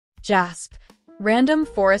JASP, Random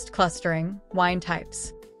Forest Clustering, Wine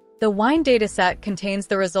Types. The wine dataset contains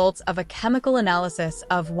the results of a chemical analysis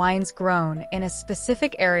of wines grown in a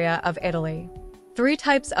specific area of Italy. 3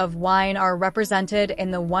 types of wine are represented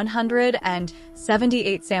in the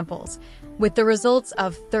 178 samples, with the results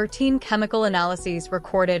of 13 chemical analyses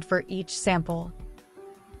recorded for each sample.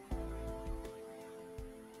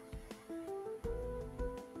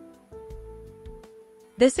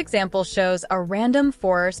 This example shows a random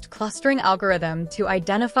forest clustering algorithm to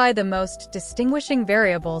identify the most distinguishing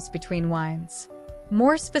variables between wines.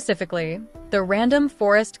 More specifically, the random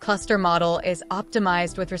forest cluster model is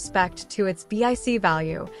optimized with respect to its BIC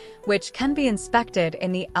value, which can be inspected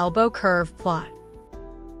in the elbow curve plot.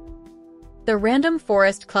 The random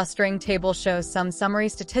forest clustering table shows some summary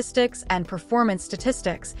statistics and performance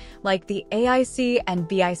statistics, like the AIC and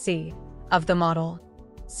BIC of the model.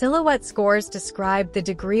 Silhouette scores describe the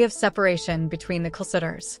degree of separation between the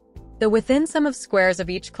clusters. The within sum of squares of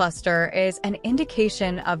each cluster is an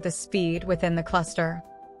indication of the speed within the cluster.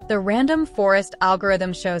 The random forest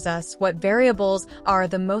algorithm shows us what variables are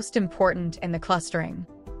the most important in the clustering.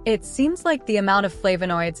 It seems like the amount of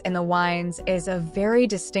flavonoids in the wines is a very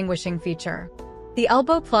distinguishing feature. The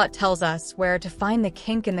elbow plot tells us where to find the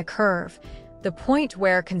kink in the curve, the point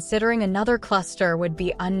where considering another cluster would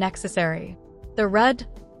be unnecessary. The red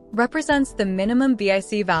represents the minimum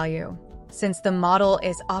BIC value, since the model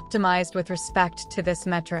is optimized with respect to this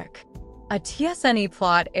metric. A TSNE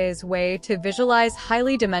plot is a way to visualize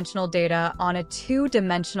highly dimensional data on a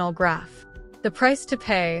 2-dimensional graph. The price to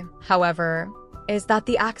pay, however, is that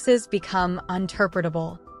the axes become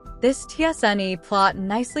interpretable. This TSNE plot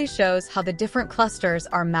nicely shows how the different clusters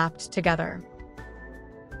are mapped together.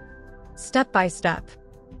 Step by step.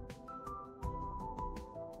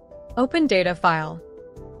 Open data file.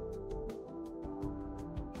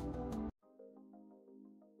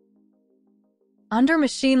 Under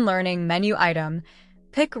Machine Learning menu item,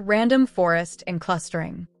 pick Random Forest in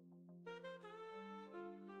Clustering.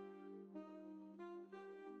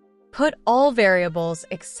 Put all variables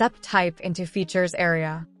except type into Features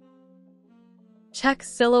area. Check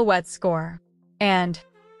Silhouette Score. And,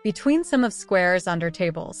 between sum of squares under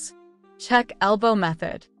Tables, check Elbow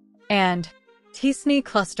Method. And, TSNE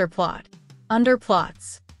Cluster Plot. Under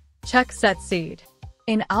Plots, check Set Seed.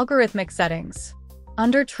 In Algorithmic Settings,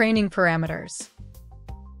 under Training Parameters,